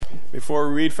Before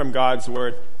we read from God's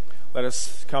Word, let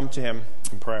us come to Him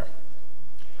in prayer.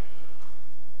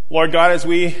 Lord God, as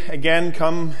we again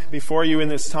come before you in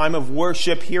this time of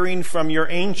worship, hearing from your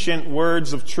ancient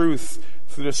words of truth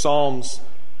through the Psalms,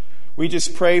 we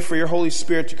just pray for your Holy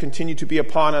Spirit to continue to be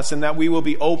upon us and that we will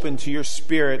be open to your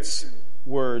Spirit's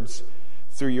words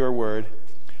through your word.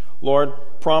 Lord,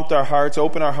 prompt our hearts,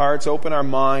 open our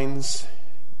minds.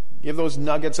 Give those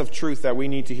nuggets of truth that we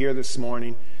need to hear this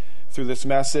morning through this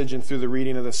message and through the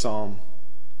reading of the psalm.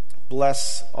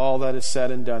 Bless all that is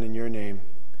said and done in your name.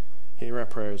 Hear our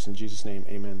prayers in Jesus' name.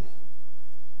 Amen.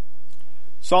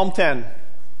 Psalm 10.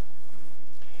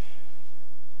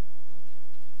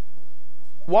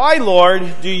 Why,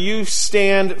 Lord, do you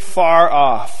stand far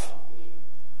off?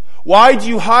 Why do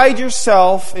you hide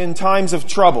yourself in times of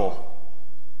trouble?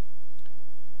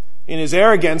 In his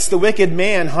arrogance, the wicked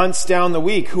man hunts down the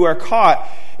weak who are caught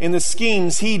in the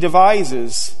schemes he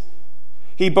devises.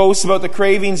 He boasts about the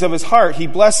cravings of his heart. He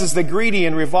blesses the greedy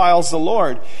and reviles the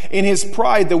Lord. In his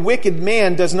pride, the wicked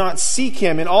man does not seek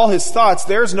him. In all his thoughts,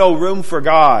 there's no room for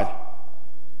God.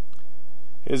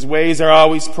 His ways are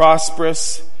always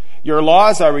prosperous. Your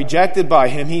laws are rejected by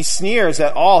him. He sneers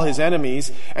at all his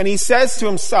enemies, and he says to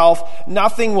himself,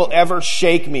 nothing will ever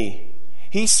shake me.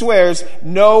 He swears,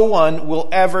 no one will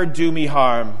ever do me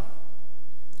harm.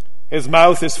 His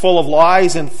mouth is full of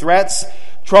lies and threats.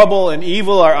 Trouble and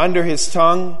evil are under his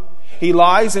tongue. He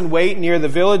lies in wait near the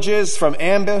villages. From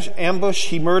ambush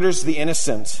he murders the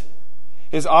innocent.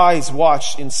 His eyes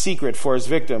watch in secret for his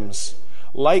victims.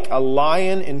 Like a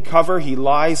lion in cover, he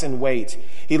lies in wait.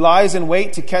 He lies in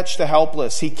wait to catch the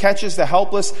helpless. He catches the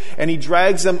helpless and he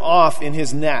drags them off in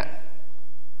his net.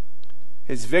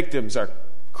 His victims are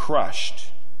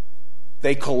crushed.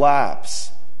 They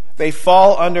collapse. They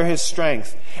fall under his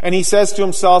strength. And he says to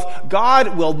himself,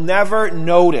 God will never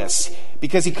notice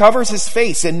because he covers his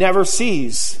face and never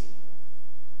sees.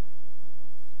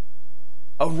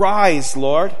 Arise,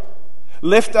 Lord.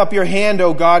 Lift up your hand,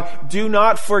 O God. Do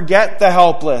not forget the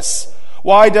helpless.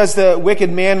 Why does the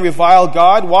wicked man revile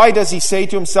God? Why does he say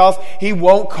to himself, he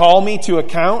won't call me to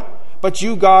account? But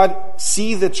you, God,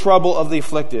 see the trouble of the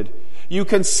afflicted. You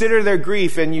consider their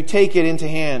grief and you take it into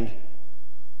hand.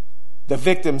 The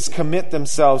victims commit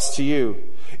themselves to you.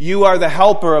 You are the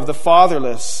helper of the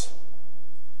fatherless.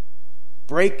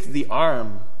 Break the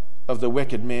arm of the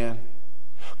wicked man.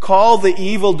 Call the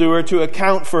evildoer to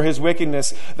account for his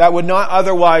wickedness that would not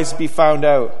otherwise be found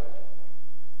out.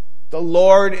 The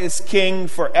Lord is king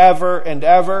forever and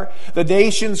ever. The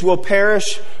nations will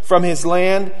perish from his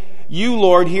land. You,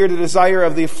 Lord, hear the desire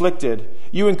of the afflicted.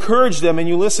 You encourage them and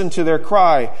you listen to their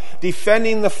cry,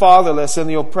 defending the fatherless and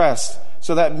the oppressed,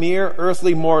 so that mere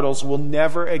earthly mortals will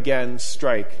never again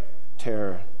strike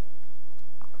terror.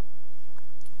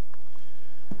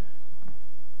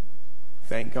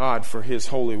 Thank God for his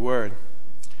holy word.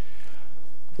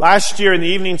 Last year in the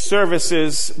evening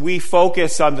services, we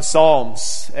focused on the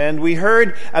Psalms, and we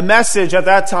heard a message at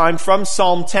that time from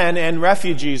Psalm 10 and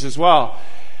refugees as well.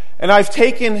 And I've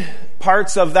taken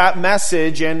parts of that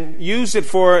message and used it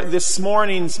for this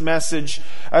morning's message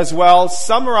as well,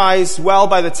 summarized well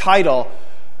by the title,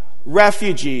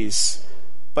 Refugees,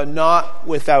 but not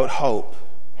without hope.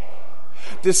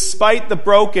 Despite the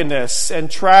brokenness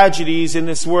and tragedies in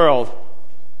this world,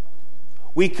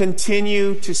 we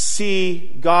continue to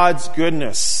see God's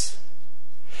goodness.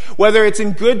 Whether it's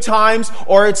in good times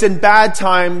or it's in bad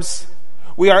times,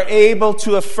 we are able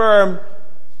to affirm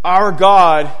our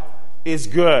God is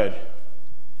good.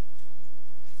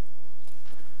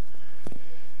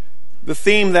 The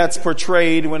theme that's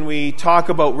portrayed when we talk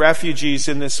about refugees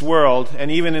in this world,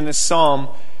 and even in this psalm,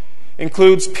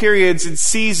 includes periods and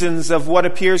seasons of what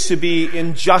appears to be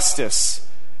injustice,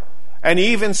 and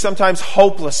even sometimes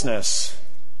hopelessness.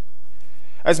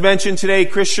 As mentioned today,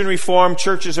 Christian Reformed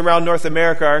churches around North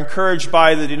America are encouraged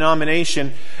by the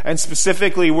denomination, and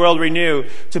specifically World Renew,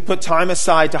 to put time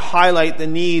aside to highlight the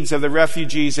needs of the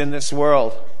refugees in this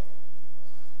world.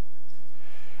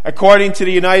 According to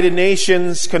the United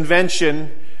Nations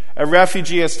Convention, a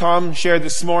refugee, as Tom shared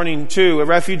this morning too, a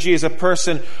refugee is a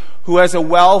person who has a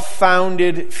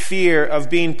well-founded fear of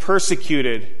being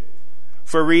persecuted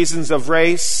for reasons of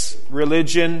race,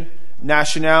 religion,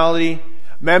 nationality,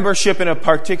 membership in a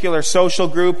particular social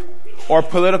group, or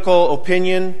political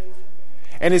opinion,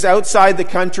 and is outside the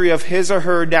country of his or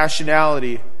her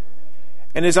nationality,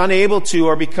 and is unable to,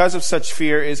 or because of such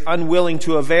fear, is unwilling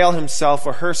to avail himself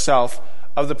or herself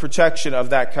of the protection of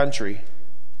that country.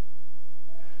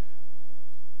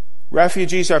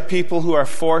 Refugees are people who are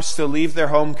forced to leave their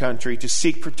home country to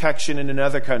seek protection in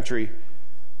another country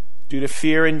due to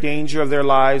fear and danger of their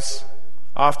lives,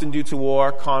 often due to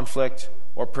war, conflict,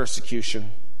 or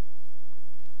persecution.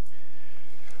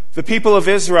 The people of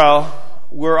Israel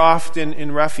were often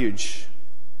in refuge,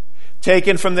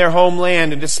 taken from their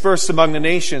homeland and dispersed among the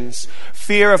nations.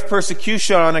 Fear of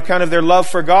persecution on account of their love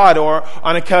for God or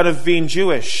on account of being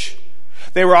Jewish.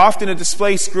 They were often a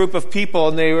displaced group of people,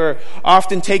 and they were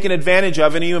often taken advantage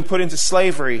of and even put into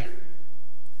slavery.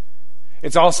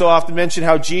 It's also often mentioned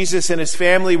how Jesus and his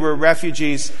family were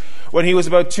refugees when he was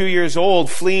about 2 years old,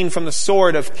 fleeing from the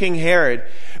sword of King Herod,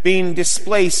 being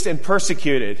displaced and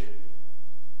persecuted.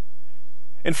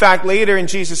 In fact, later in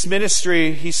Jesus'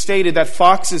 ministry, he stated that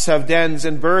foxes have dens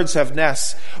and birds have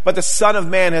nests, but the Son of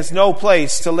Man has no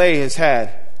place to lay his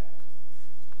head.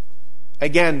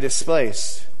 Again,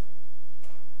 displaced.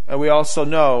 And we also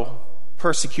know,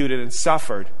 persecuted and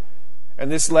suffered.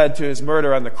 And this led to his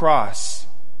murder on the cross.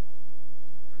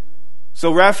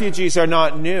 So refugees are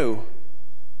not new.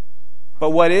 But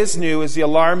what is new is the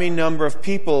alarming number of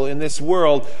people in this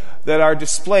world that are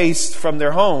displaced from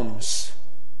their homes.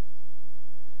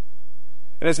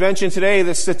 And as mentioned today,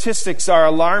 the statistics are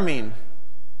alarming.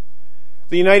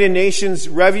 The United Nations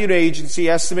Refugee Agency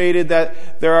estimated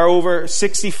that there are over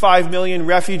 65 million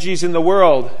refugees in the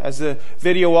world, as the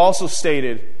video also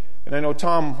stated. And I know,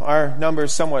 Tom, our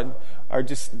numbers somewhat are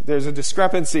just, there's a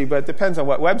discrepancy, but it depends on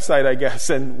what website, I guess,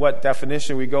 and what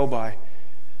definition we go by.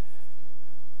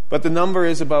 But the number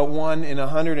is about 1 in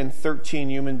 113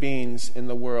 human beings in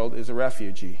the world is a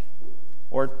refugee,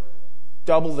 or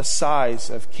double the size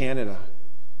of Canada.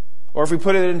 Or if we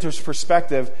put it into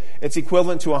perspective, it's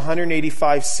equivalent to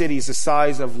 185 cities the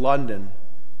size of London.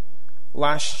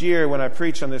 Last year, when I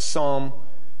preached on this psalm,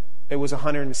 it was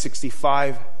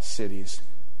 165 cities.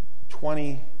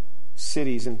 20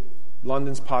 cities in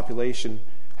London's population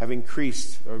have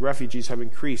increased, or refugees have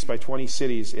increased by 20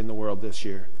 cities in the world this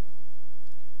year.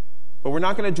 But we're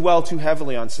not going to dwell too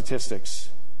heavily on statistics,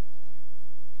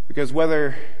 because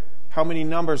how many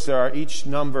numbers there are, each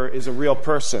number is a real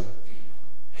person.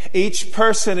 Each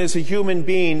person is a human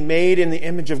being made in the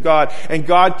image of God, and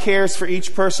God cares for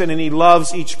each person and he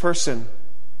loves each person.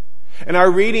 And our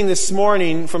reading this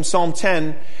morning from Psalm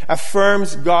 10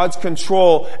 affirms God's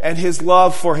control and his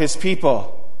love for his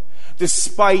people,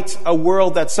 despite a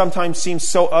world that sometimes seems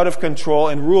so out of control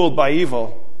and ruled by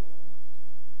evil.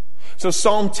 So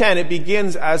Psalm 10, it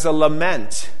begins as a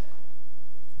lament.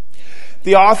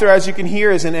 The author, as you can hear,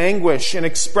 is in anguish and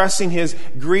expressing his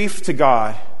grief to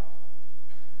God.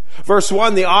 Verse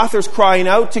 1, the author's crying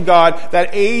out to God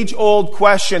that age-old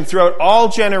question throughout all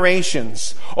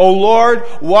generations. O Lord,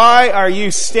 why are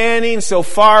you standing so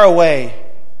far away?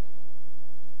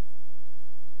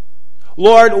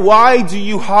 Lord, why do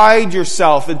you hide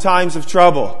yourself in times of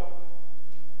trouble?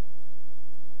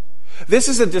 This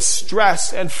is a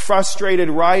distressed and frustrated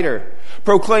writer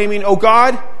proclaiming, O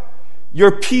God,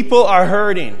 your people are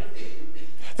hurting.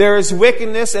 There is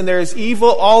wickedness and there is evil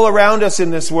all around us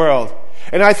in this world.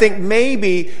 And I think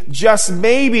maybe, just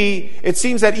maybe, it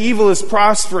seems that evil is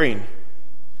prospering.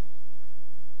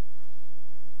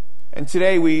 And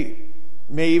today we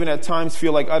may even at times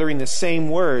feel like uttering the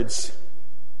same words.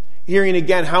 Hearing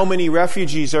again how many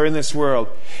refugees are in this world.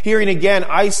 Hearing again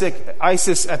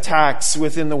ISIS attacks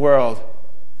within the world.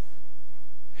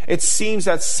 It seems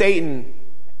that Satan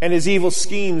and his evil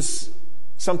schemes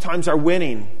sometimes are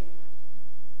winning.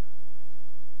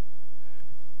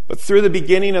 But through the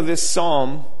beginning of this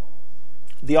psalm,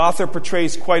 the author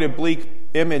portrays quite a bleak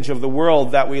image of the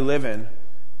world that we live in.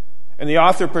 And the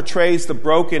author portrays the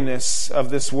brokenness of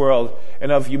this world and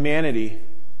of humanity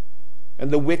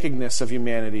and the wickedness of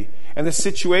humanity. And the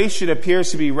situation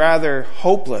appears to be rather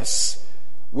hopeless,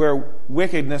 where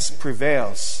wickedness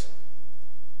prevails.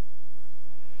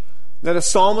 Now, the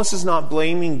psalmist is not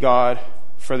blaming God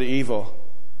for the evil,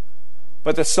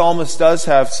 but the psalmist does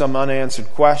have some unanswered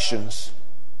questions.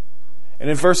 And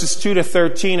in verses 2 to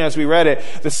 13, as we read it,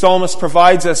 the psalmist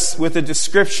provides us with a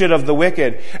description of the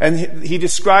wicked. And he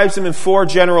describes them in 4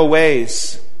 general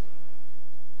ways.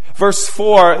 Verse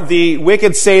 4, the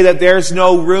wicked say that there's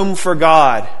no room for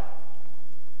God.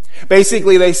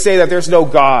 Basically, they say that there's no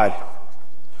God.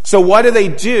 So what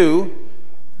do?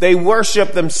 They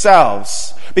worship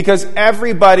themselves. Because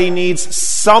everybody needs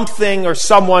something or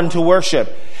someone to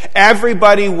worship.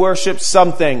 Everybody worships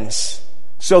some things.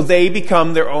 So they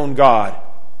become their own God.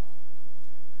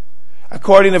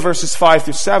 According to verses 5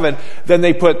 through 7, then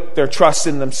they put their trust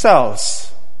in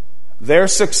themselves. Their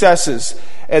successes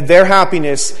and their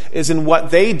happiness is in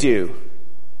what they do.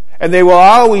 And they will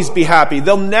always be happy.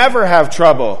 They'll never have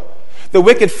trouble. The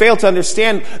wicked fail to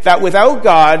understand that without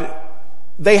God,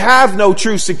 they have no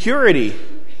true security.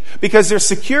 because their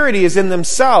security is in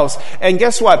themselves. And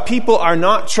guess what? People are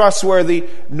not trustworthy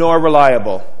nor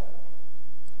reliable.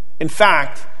 In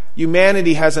fact,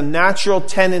 humanity has a natural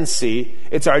tendency,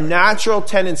 it's our natural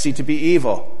tendency to be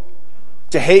evil,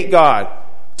 to hate God,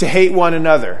 to hate one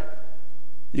another.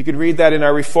 You can read that in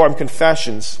our Reformed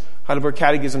Confessions, Heidelberg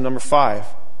Catechism number 5.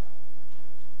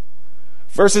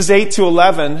 Verses 8 to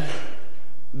 11,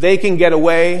 the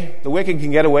wicked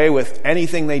can get away with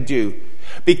anything they do.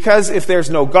 Because if there's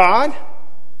no God,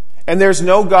 and there's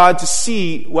no God to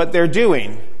see what they're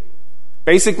doing,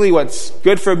 basically what's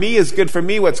good for me is good for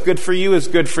me, what's good for you is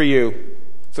good for you.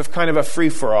 It's kind of a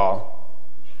free-for-all.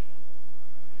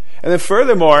 And then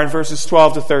furthermore, in verses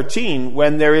 12 to 13,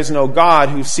 when there is no God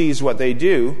who sees what they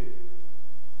do,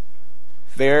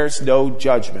 there's no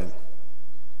judgment.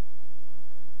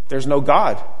 There's no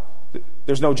God.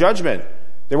 There's no judgment.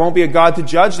 There won't be a God to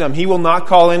judge them. He will not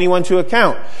call anyone to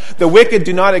account. The wicked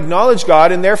do not acknowledge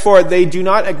God, and therefore they do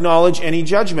not acknowledge any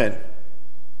judgment.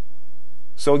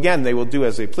 So again, they will do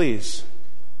as they please.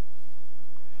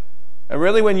 And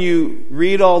really, when you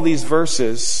read all these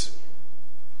verses,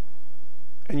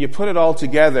 and you put it all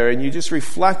together, and you just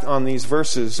reflect on these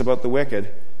verses about the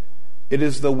wicked, it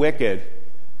is the wicked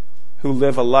who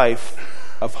live a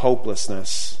life of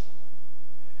hopelessness.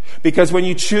 Because when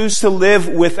you choose to live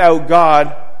without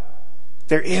God,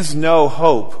 there is no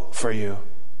hope for you.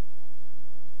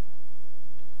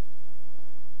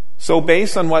 So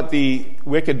based on what the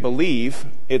wicked believe,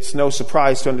 it's no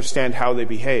surprise to understand how they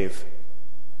behave.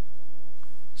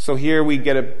 So here we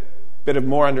get a bit of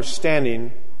more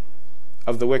understanding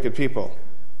of the wicked people.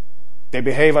 They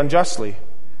behave unjustly,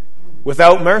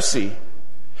 without mercy,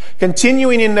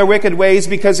 continuing in their wicked ways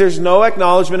because there's no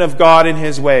acknowledgement of God in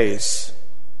his ways.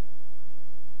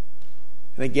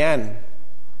 And again,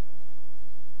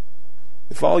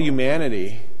 if all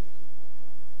humanity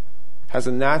has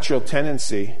a natural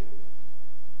tendency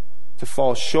to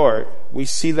fall short, we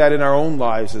see that in our own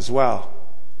lives as well.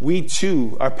 We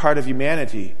too are part of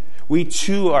humanity. We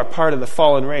too are part of the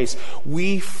fallen race.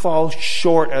 We fall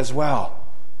short as well.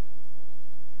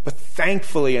 But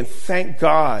thankfully, and thank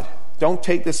God, don't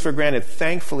take this for granted,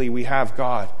 thankfully we have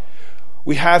God.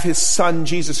 We have his Son,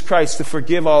 Jesus Christ, to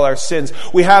forgive all our sins.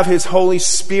 We have his Holy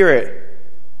Spirit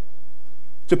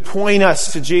to point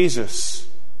us to Jesus.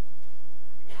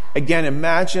 Again,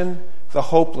 imagine the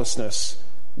hopelessness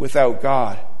without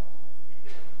God.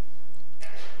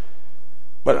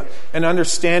 But an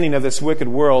understanding of this wicked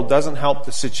world doesn't help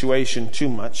the situation too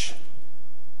much.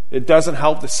 It doesn't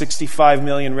help the 65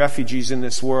 million refugees in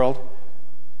this world.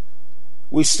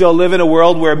 We still live in a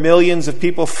world where millions of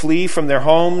people flee from their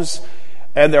homes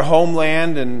and their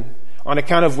homeland, and on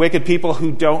account of wicked people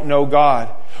who don't know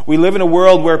God. We live in a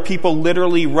world where people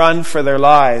literally run for their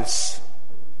lives.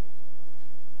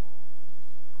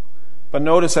 But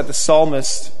notice that the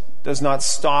psalmist does not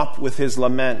stop with his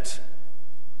lament.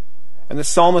 And the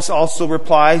psalmist also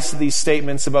replies to these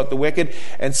statements about the wicked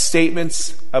and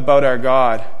statements about our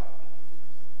God.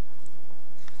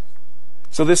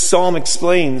 So this psalm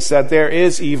explains that there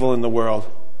is evil in the world.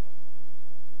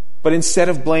 But instead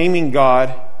of blaming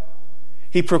God,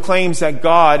 he proclaims that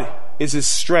God is his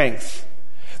strength.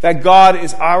 That God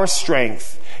is our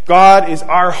strength. God is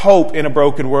our hope in a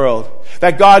broken world.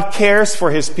 That God cares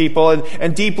for his people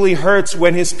and deeply hurts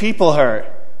when his people hurt.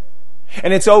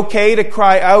 And it's okay to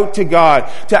cry out to God,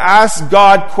 to ask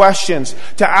God questions,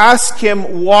 to ask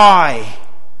him why.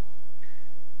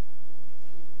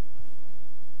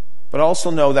 But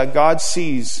also know that God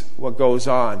sees what goes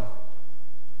on.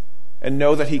 And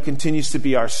know that he continues to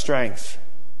be our strength.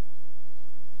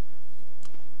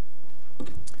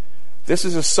 This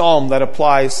is a psalm that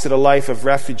applies to the life of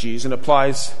refugees and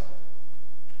applies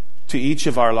to each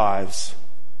of our lives.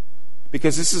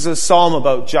 Because this is a psalm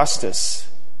about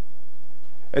justice.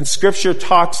 And Scripture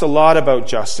talks a lot about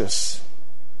justice.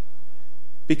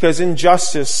 Because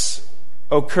injustice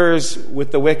occurs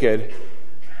with the wicked.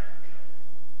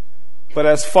 But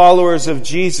as followers of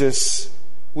Jesus,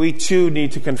 we too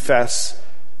need to confess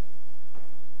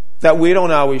that we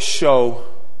don't always show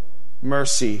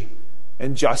mercy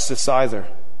and justice either.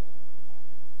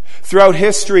 Throughout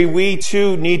history, we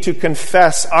too need to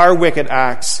confess our wicked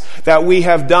acts that we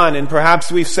have done, and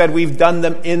perhaps we've said we've done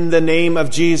them in the name of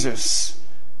Jesus.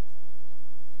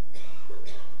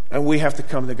 And we have to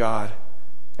come to God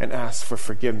and ask for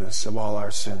forgiveness of all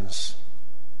our sins.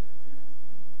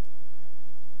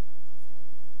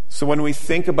 So when we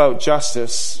think about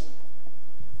justice,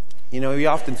 we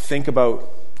often think about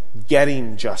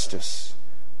getting justice.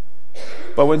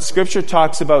 But when Scripture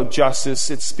talks about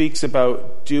justice, it speaks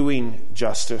about doing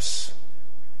justice.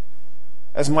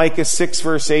 As Micah 6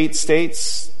 verse 8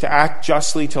 states, to act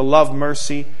justly, to love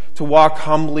mercy, to walk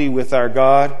humbly with our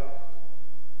God.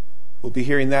 We'll be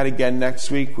hearing that again next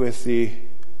week with the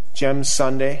Gem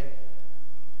Sunday.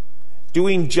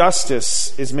 Doing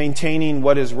justice is maintaining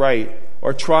what is right,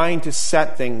 or trying to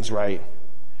set things right.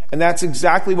 And that's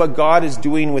exactly what God is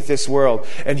doing with this world.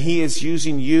 And He is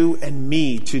using you and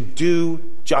me to do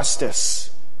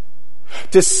justice,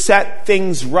 to set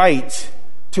things right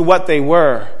to what they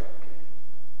were.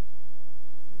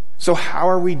 So how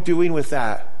are we doing with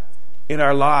that in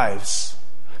our lives?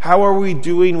 How are we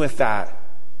doing with that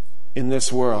in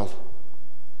this world?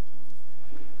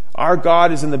 Our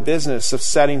God is in the business of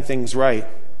setting things right.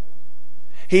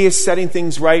 He is setting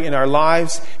things right in our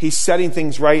lives. He's setting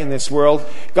things right in this world.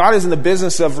 God is in the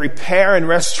business of repair and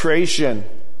restoration.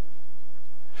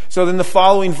 So in the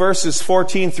following verses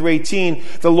 14 through 18,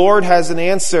 the Lord has an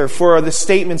answer for the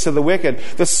statements of the wicked.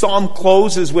 The psalm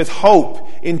closes with hope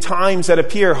in times that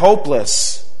appear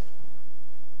hopeless.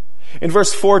 In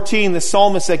verse 14, the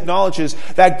psalmist acknowledges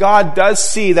that God does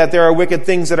see that there are wicked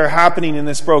things that are happening in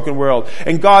this broken world.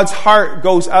 And God's heart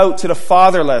goes out to the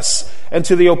fatherless and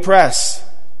to the oppressed.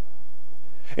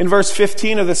 In verse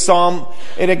 15 of the psalm,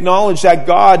 it acknowledged that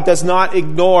God does not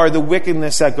ignore the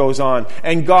wickedness that goes on.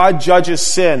 And God judges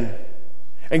sin.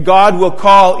 And God will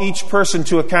call each person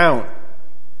to account.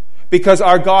 Because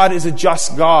our God is a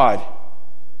just God.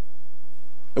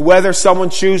 Whether someone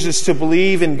chooses to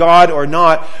believe in God or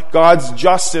not, God's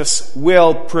justice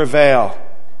will prevail.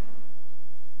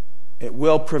 It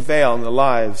will prevail in the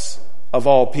lives of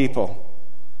all people.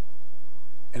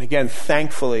 And again,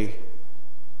 thankfully,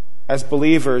 as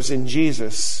believers in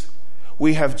Jesus,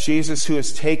 we have Jesus who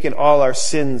has taken all our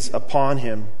sins upon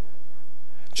Him.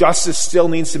 Justice still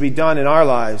needs to be done in our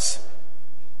lives,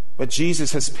 but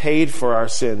Jesus has paid for our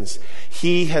sins.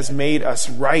 He has made us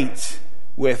right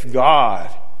with God.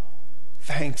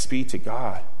 Thanks be to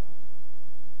God.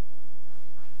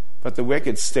 But the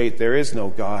wicked state there is no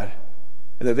God,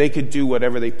 and that they could do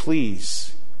whatever they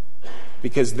please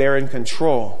because they're in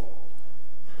control.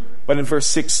 But in verse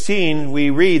 16,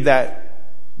 we read that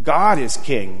God is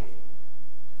king,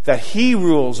 that He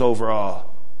rules over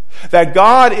all, that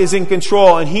God is in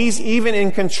control, and He's even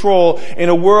in control in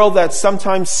a world that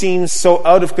sometimes seems so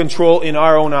out of control in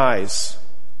our own eyes.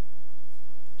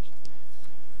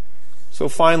 So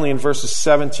finally, in verses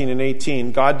 17 and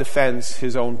 18, God defends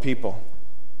His own people.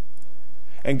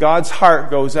 And God's heart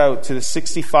goes out to the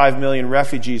 65 million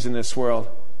refugees in this world.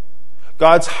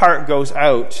 God's heart goes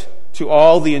out to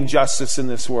all the injustice in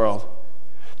this world,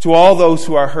 to all those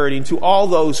who are hurting, to all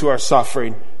those who are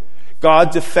suffering.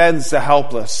 God defends the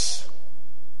helpless.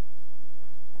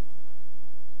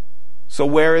 So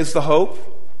where is the hope?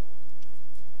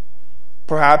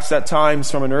 Perhaps at times,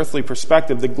 from an earthly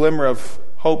perspective, the glimmer of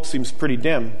hope seems pretty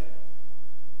dim.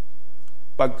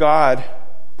 But God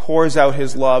pours out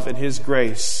His love and His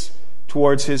grace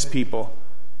towards His people.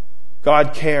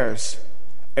 God cares,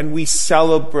 and we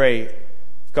celebrate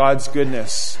God's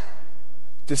goodness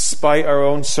despite our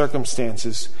own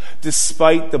circumstances,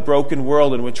 despite the broken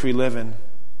world in which we live in.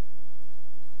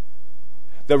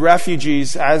 The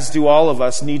refugees, as do all of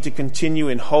us, need to continue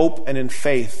in hope and in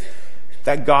faith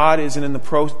that God is in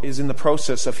the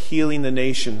process of healing the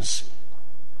nations.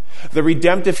 The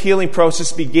redemptive healing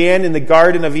process began in the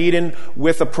Garden of Eden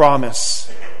with a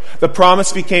promise. The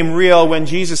promise became real when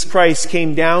Jesus Christ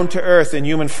came down to earth in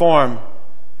human form.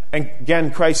 And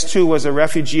again, Christ too was a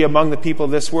refugee among the people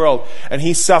of this world, and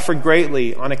He suffered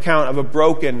greatly on account of a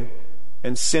broken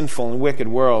and sinful and wicked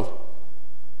world.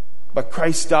 But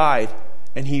Christ died,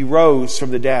 and He rose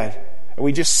from the dead. And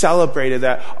we just celebrated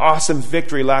that awesome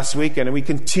victory last weekend, and we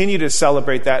continue to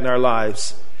celebrate that in our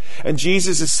lives. And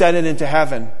Jesus ascended into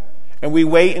heaven, and we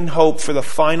wait in hope for the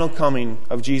final coming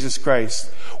of Jesus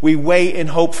Christ. We wait in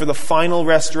hope for the final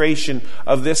restoration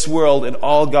of this world and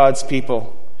all God's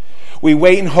people. We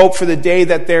wait and hope for the day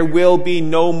that there will be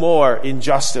no more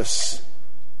injustice.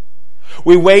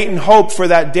 We wait and hope for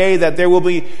that day that there will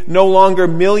be no longer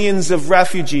millions of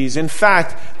refugees. In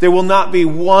fact, there will not be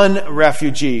one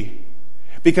refugee,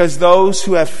 because those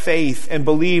who have faith and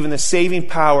believe in the saving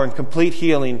power and complete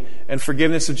healing and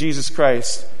forgiveness of Jesus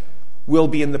Christ will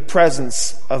be in the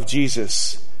presence of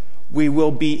Jesus. We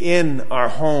will be in our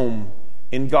home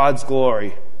in God's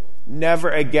glory, never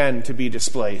again to be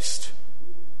displaced.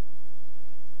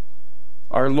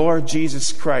 Our Lord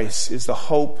Jesus Christ is the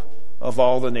hope of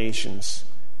all the nations,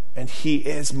 and He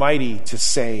is mighty to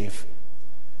save.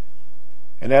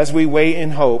 And as we wait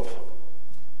in hope,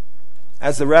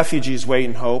 as the refugees wait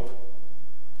in hope,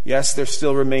 yes, there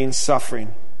still remains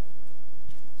suffering,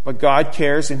 but God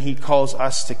cares, and He calls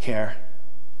us to care.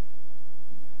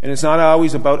 And it's not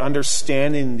always about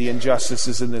understanding the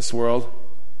injustices in this world,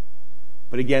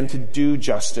 but again, to do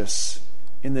justice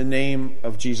in the name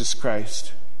of Jesus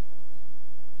Christ.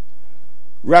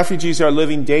 Refugees are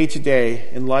living day to day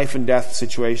in life and death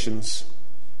situations.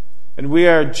 And we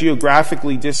are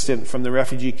geographically distant from the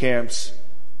refugee camps,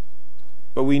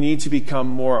 but we need to become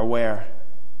more aware.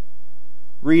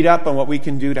 Read up on what we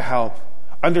can do to help.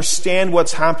 Understand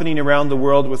what's happening around the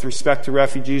world with respect to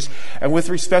refugees and with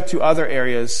respect to other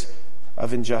areas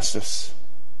of injustice.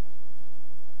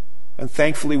 And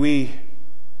thankfully, we,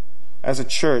 as a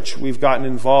church, we've gotten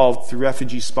involved through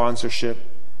refugee sponsorship.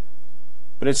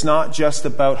 But it's not just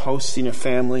about hosting a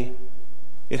family.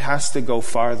 It has to go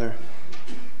farther.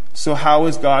 So how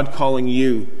is God calling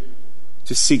you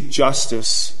to seek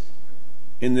justice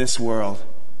in this world,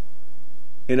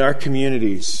 in our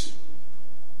communities,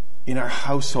 in our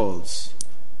households,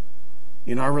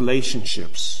 in our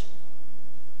relationships?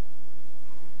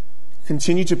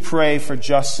 Continue to pray for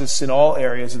justice in all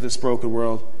areas of this broken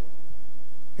world,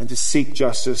 and to seek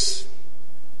justice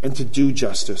and to do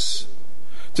justice.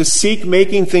 To seek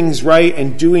making things right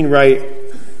and doing right,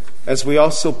 as we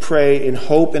also pray in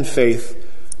hope and faith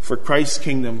for Christ's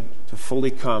kingdom to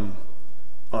fully come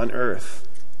on earth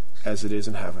as it is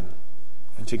in heaven.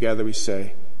 And together we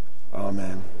say,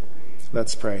 Amen.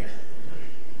 Let's pray.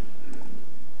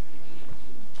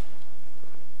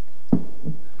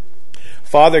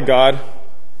 Father God,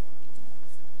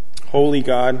 holy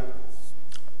God,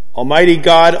 almighty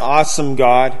God, awesome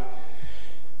God,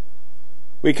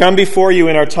 we come before you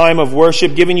in our time of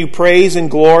worship, giving you praise and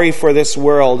glory for this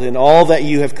world and all that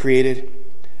you have created.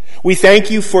 We thank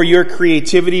you for your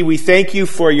creativity. We thank you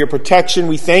for your protection.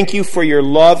 We thank you for your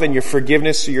love and your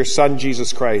forgiveness through your Son,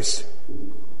 Jesus Christ.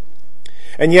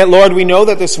 And yet, Lord, we know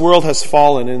that this world has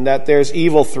fallen and that there's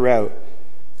evil throughout.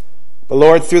 But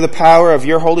Lord, through the power of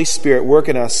your Holy Spirit, work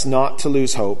in us not to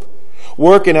lose hope.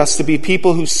 Work in us to be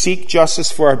people who seek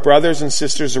justice for our brothers and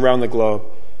sisters around the globe,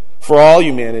 for all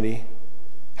humanity.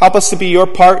 Help us to be your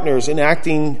partners in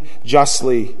acting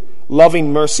justly,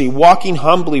 loving mercy, walking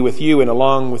humbly with you and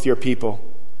along with your people.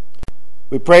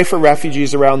 We pray for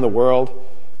refugees around the world.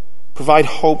 Provide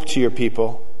hope to your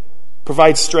people.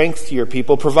 Provide strength to your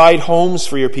people. Provide homes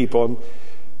for your people.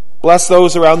 Bless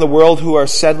those around the world who are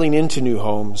settling into new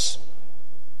homes.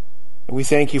 And we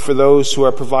thank you for those who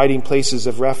are providing places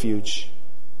of refuge.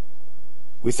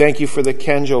 We thank you for the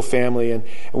Kenjo family and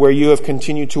where you have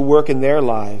continued to work in their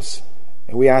lives.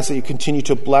 And we ask that you continue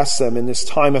to bless them in this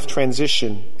time of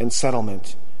transition and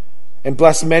settlement. And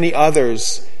bless many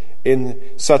others in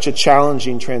such a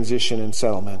challenging transition and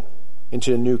settlement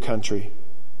into a new country.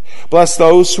 Bless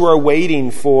those who are waiting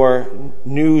for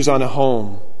news on a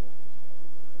home.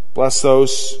 Bless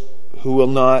those who will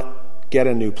not get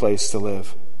a new place to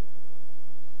live.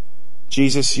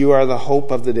 Jesus, you are the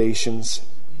hope of the nations.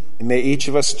 And may each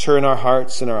of us turn our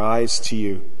hearts and our eyes to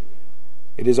you.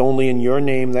 It is only in your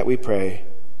name that we pray.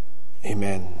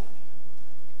 Amen.